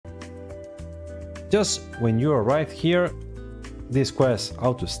just when you arrive here, this quest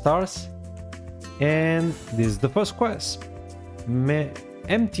auto starts, and this is the first quest,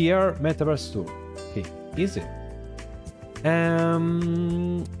 MTR Metaverse Tour. Okay, easy.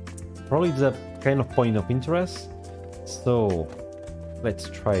 Probably the kind of point of interest. So let's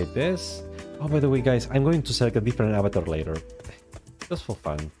try this. Oh, by the way, guys, I'm going to select a different avatar later, just for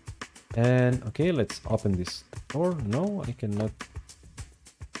fun. And okay, let's open this door. No, I cannot.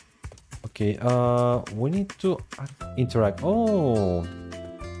 Okay, we need to interact. Oh,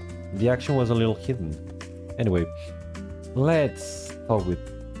 the action was a little hidden. Anyway, let's talk with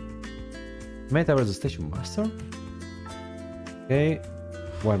Metaverse Station Master. Okay,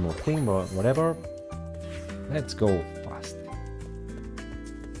 one more thing, but whatever. Let's go fast.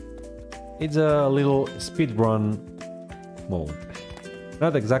 It's a little speedrun mode.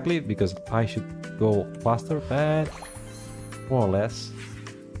 Not exactly, because I should go faster, but more or less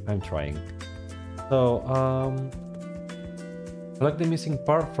I'm trying. So, select the missing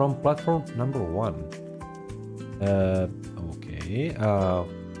part from platform number 1. Okay.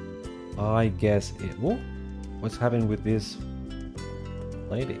 I guess it. Oh, what's happening with this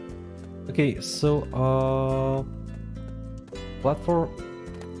lady? Okay, so platform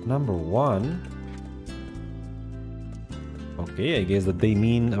number 1. Okay, I guess that they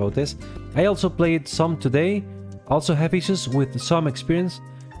mean about this. I also played some today. Also have issues with some experience.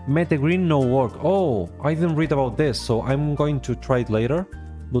 Meta green no work. Oh, I didn't read about this, so I'm going to try it later.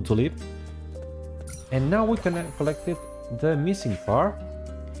 Blue tulip. And now we can collected the missing part,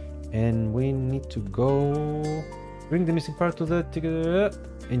 and we need to go bring the missing part to the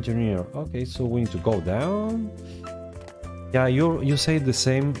engineer. Okay, so we need to go down. Yeah, you say the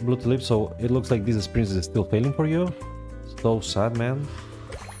same, Blue tulip. So it looks like this experience is still failing for you. So sad, man.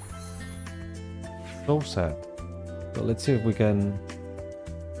 So sad. So let's see if we can.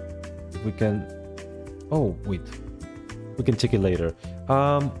 Oh wait, we can check it later.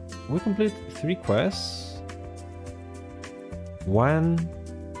 We complete 3 quests. 1,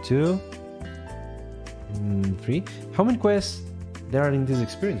 2, and 3. How many quests there are in this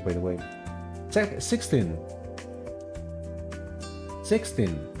experience, by the way? 16.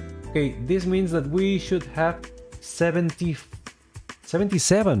 16. Okay, this means that we should have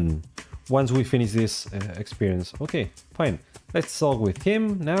 77 once we finish this experience. Okay, fine. Let's talk with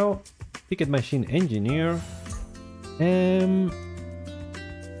him now. Ticket machine engineer.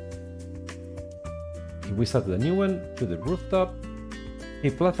 We started a new one to the rooftop.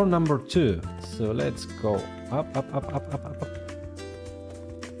 Okay, platform number 2. So let's go up.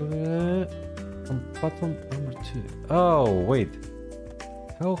 On platform number 2. Oh wait,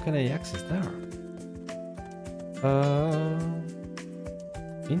 how can I access there?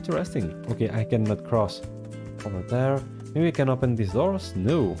 Interesting. Okay, I cannot cross over there. Maybe I can open these doors?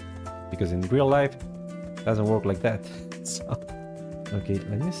 No, because in real life it doesn't work like that. So, okay,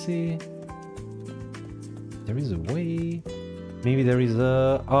 let me see. There is a way. Maybe there is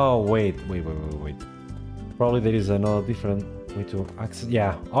a... Oh, wait. Probably there is another different way to access.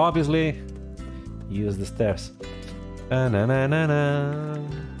 Yeah, obviously use the stairs.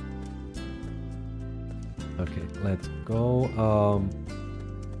 Okay, let's go.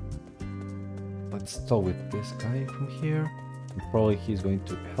 Let's start with this guy from here. And probably he's going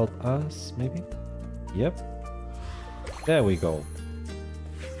to help us, maybe? Yep. There we go.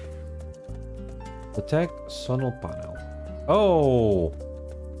 Protect sonar panel. Oh!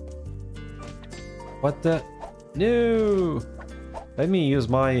 What the? No! Let me use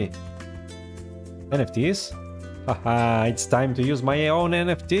my NFTs. Haha, it's time to use my own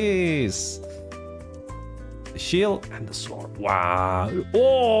NFTs. The shield and the sword. Wow!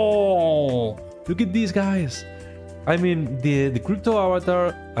 Oh! Look at these guys. I mean, the crypto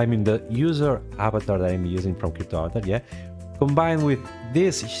avatar, I mean the user avatar that I'm using from crypto avatar, yeah, combined with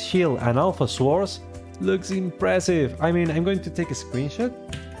this shield and alpha swords, looks impressive. I mean, I'm going to take a screenshot,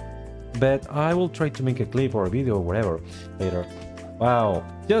 but I will try to make a clip or a video or whatever later. Wow,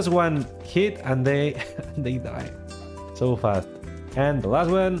 just one hit and they they die so fast. And the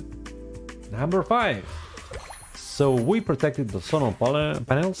last one, number 5. So we protected the sonar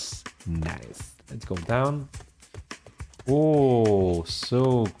panels. Nice. Let's go down. Oh,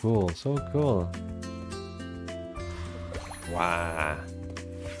 so cool, so cool. Wow.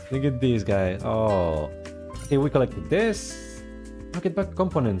 Look at this guy. Oh. Okay, we collected this. Market back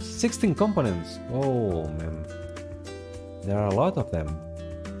components. 16 components. Oh, man. There are a lot of them.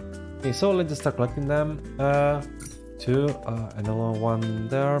 Okay, so let's just start collecting them. Another one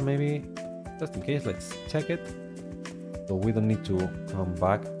there, maybe. Just in case, let's check it. So we don't need to come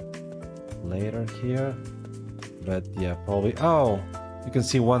back later here. But yeah, probably. Oh, you can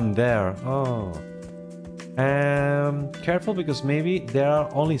see one there. Oh, Careful, because maybe there are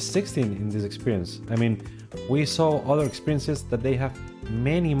only 16 in this experience. I mean, we saw other experiences that they have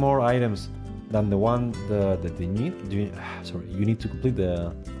many more items than the one that they need. Sorry, you need to complete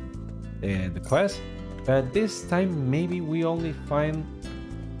the quest. But this time maybe we only find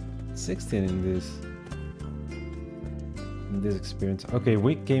 16 in this experience. Okay,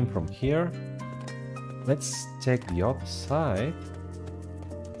 we came from here. Let's check the other side.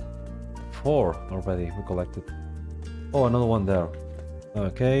 4 already we collected. Oh, another one there.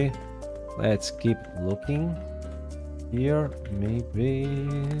 Okay, let's keep looking. Here, maybe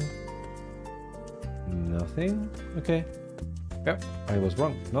nothing. Okay, yep, I was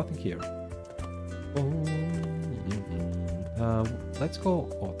wrong. Nothing here. Oh, let's go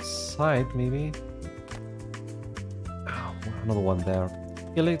outside maybe. Oh, another one there.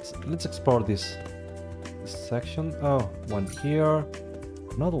 Yeah, let's explore this section. Oh, one here.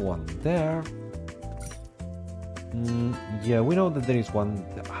 Another one there. Yeah, we know that there is one.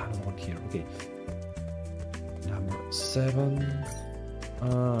 Another one here. Okay. Number 7.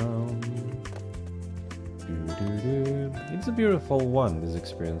 It's a beautiful one. This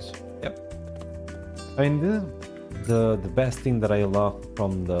experience. Yep. I mean, this is the best thing that I love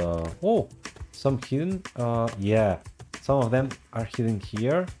from the. Oh, some hidden. Yeah, some of them are hidden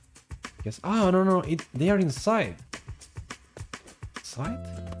here. Yes. Oh no, they are inside. Side?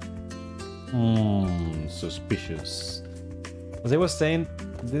 Suspicious. As I was saying,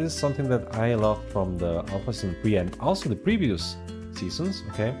 this is something that I love from the Alpha Season 3 and also the previous seasons,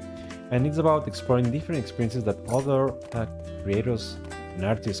 okay? And it's about exploring different experiences that other creators and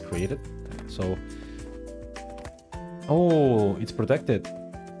artists created. So, oh, it's protected.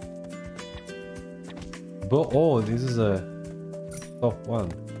 But, oh, this is a tough one.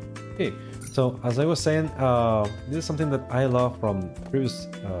 Okay. So, as I was saying, this is something that I love from previous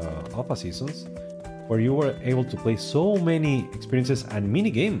alpha seasons, where you were able to play so many experiences and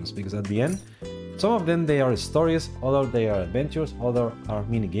mini games, because at the end, some of them they are stories, other they are adventures, other are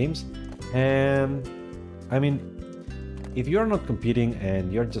mini games. And I mean, if you're not competing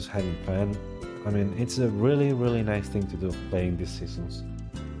and you're just having fun, I mean, it's a really, really nice thing to do playing these seasons.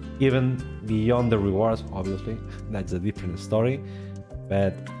 Even beyond the rewards, obviously, that's a different story.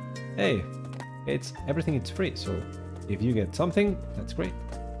 But hey, everything is free, so if you get something, that's great.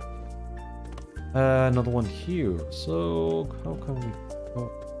 Another one here. So how can we go?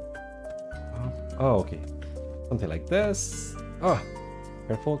 Oh, okay, something like this. Oh,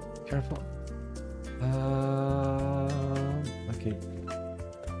 careful. Okay.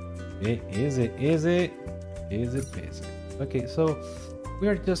 Easy peasy. Okay, so we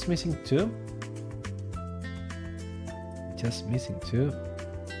are just missing 2.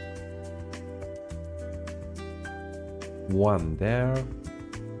 One there.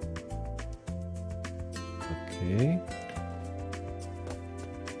 Okay.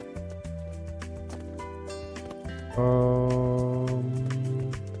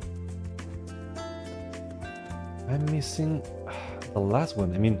 I'm missing the last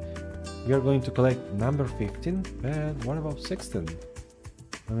one. I mean, we are going to collect number 15, but what about 16?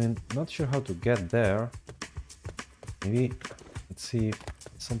 I mean, not sure how to get there. Maybe, let's see if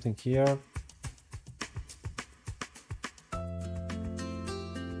something here.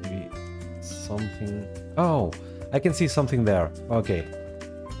 Something. Oh, I can see something there. Okay,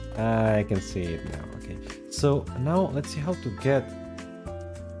 I can see it now. Okay, so now let's see how to get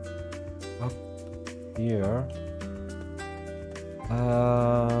up here.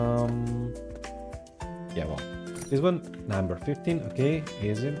 Yeah, well, this one, number 15. Okay,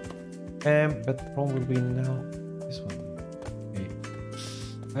 easy. But the problem will be now this one. Okay,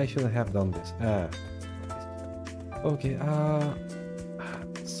 I should have done this. Okay.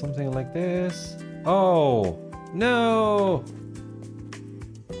 Something like this. Oh no.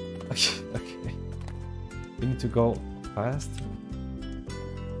 Okay, we need to go fast.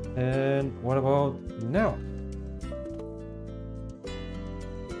 And what about now?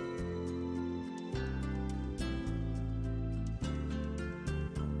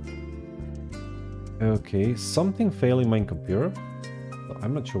 Okay, something failed in my computer. So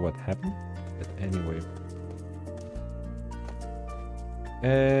I'm not sure what happened, but anyway.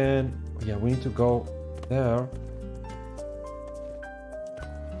 And yeah, we need to go there.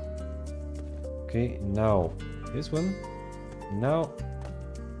 Okay, now this one. Now,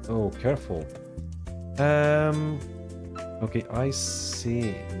 oh, careful. Okay, I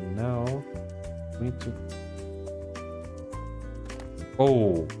see. Now we need to.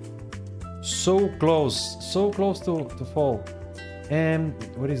 Oh, so close to fall. And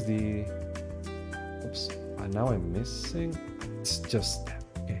what is the? Oops! Now I'm missing. It's just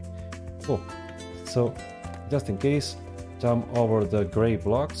okay. Oh, so just in case, jump over the gray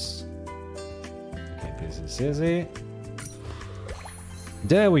blocks. Okay, this is easy.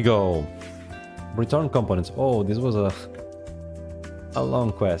 There we go. Return components. Oh, this was a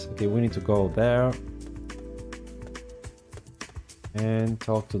long quest. Okay, we need to go there and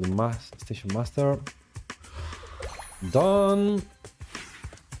talk to the station master. Done.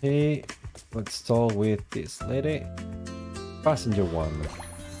 Okay, let's talk with this lady. Passenger 1.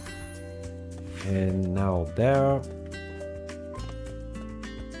 And now there.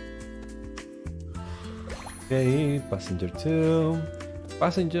 Okay, passenger 2.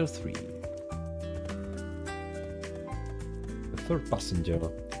 Passenger 3. The third passenger.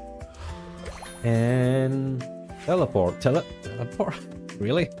 And teleport. Teleport?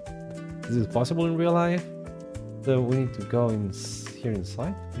 Really? Is this possible in real life? So we need to go in here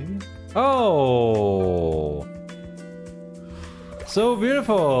inside, maybe? Oh! So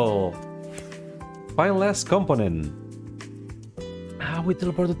beautiful! Find last component. Ah, we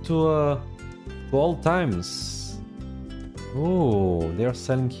teleported to old times. Oh, they are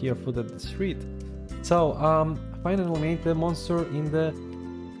selling here food at the street. So, find and eliminate the monster in the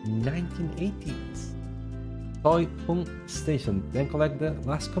 1980s. Toy Punk Station. Then collect the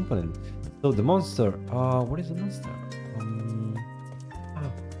last component. So the monster. What is the monster?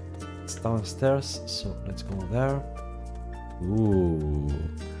 It's downstairs. So let's go there. Ooh,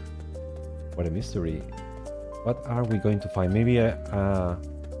 what a mystery. What are we going to find? Maybe a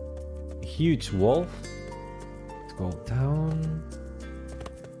huge wolf. Let's go down.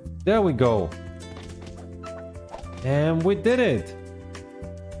 There we go. And we did it.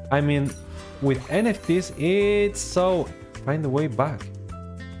 I mean, with NFTs, it's so... Find the way back.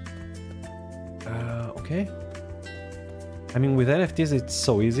 Okay. I mean, with NFTs, it's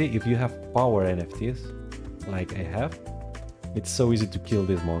so easy. If you have power NFTs, like I have, it's so easy to kill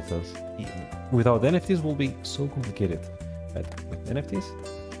these monsters. Without NFTs, it will be so complicated. But with NFTs,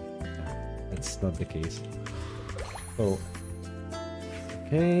 that's not the case. So,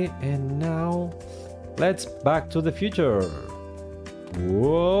 okay, and now let's back to the future.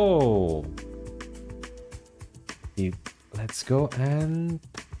 Whoa! Let's go and...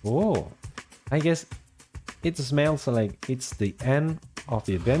 Whoa! I guess it smells like it's the end of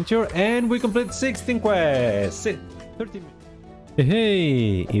the adventure, and we complete 16 quests! 13 minutes.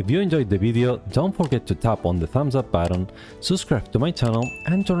 Hey, if you enjoyed the video, don't forget to tap on the thumbs up button, subscribe to my channel,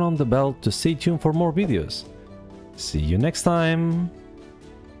 and turn on the bell to stay tuned for more videos. See you next time!